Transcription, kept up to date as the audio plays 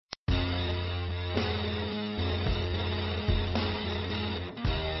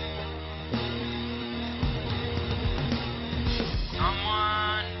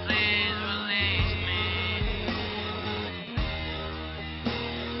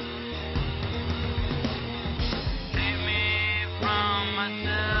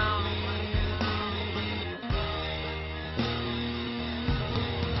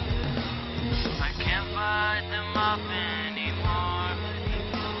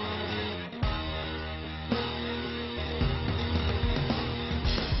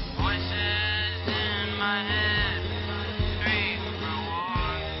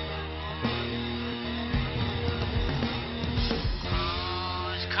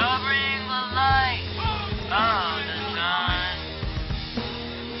covering the light of the sun?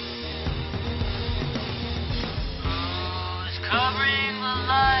 Who's covering the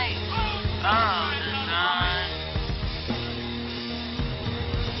light of the sun?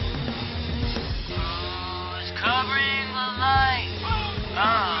 Who's covering the light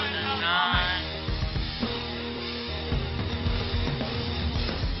of the sun?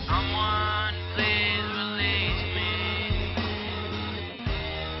 Someone please release me.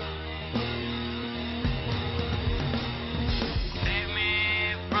 Save me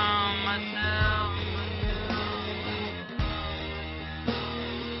from myself.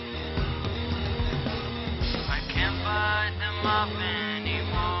 I can't fight them off.